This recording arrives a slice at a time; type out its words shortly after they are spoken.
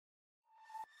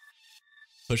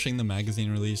Pushing the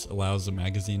magazine release allows the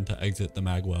magazine to exit the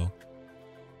magwell.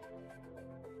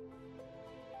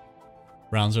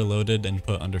 Rounds are loaded and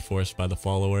put under force by the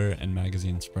follower and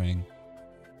magazine spring.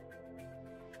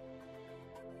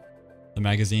 The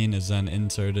magazine is then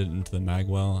inserted into the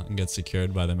magwell and gets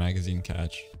secured by the magazine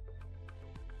catch.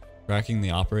 Cracking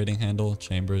the operating handle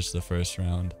chambers the first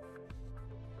round.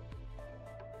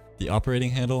 The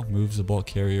operating handle moves the bolt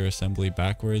carrier assembly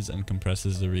backwards and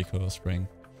compresses the recoil spring.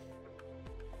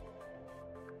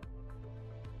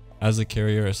 As the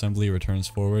carrier assembly returns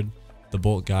forward, the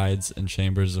bolt guides and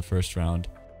chambers the first round.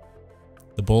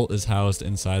 The bolt is housed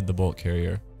inside the bolt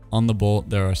carrier. On the bolt,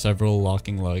 there are several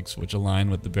locking lugs which align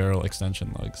with the barrel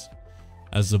extension lugs.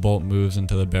 As the bolt moves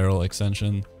into the barrel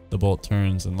extension, the bolt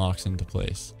turns and locks into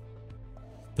place.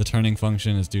 The turning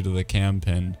function is due to the cam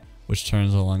pin, which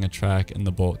turns along a track in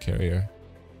the bolt carrier.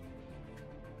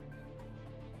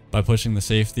 By pushing the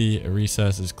safety, a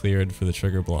recess is cleared for the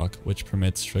trigger block, which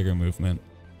permits trigger movement.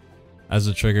 As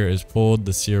the trigger is pulled,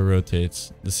 the sear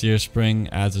rotates. The sear spring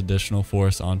adds additional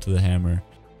force onto the hammer.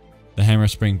 The hammer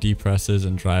spring depresses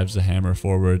and drives the hammer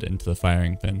forward into the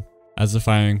firing pin. As the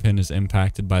firing pin is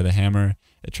impacted by the hammer,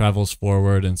 it travels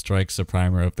forward and strikes the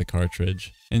primer of the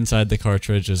cartridge. Inside the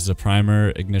cartridge is the primer,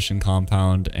 ignition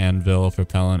compound, anvil,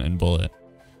 propellant, and bullet.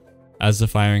 As the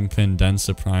firing pin dents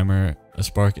the primer, a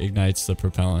spark ignites the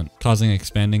propellant, causing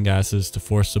expanding gases to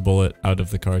force the bullet out of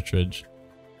the cartridge.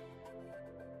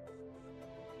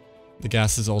 The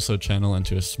gases also channel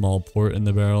into a small port in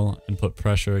the barrel and put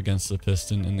pressure against the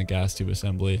piston in the gas tube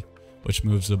assembly, which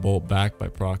moves the bolt back by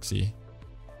proxy.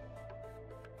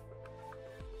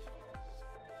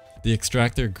 The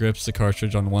extractor grips the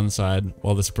cartridge on one side,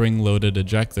 while the spring-loaded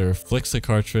ejector flicks the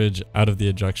cartridge out of the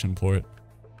ejection port.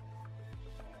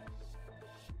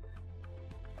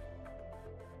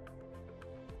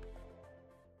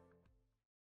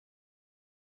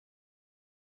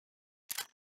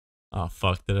 Oh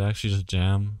fuck, did it actually just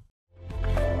jam?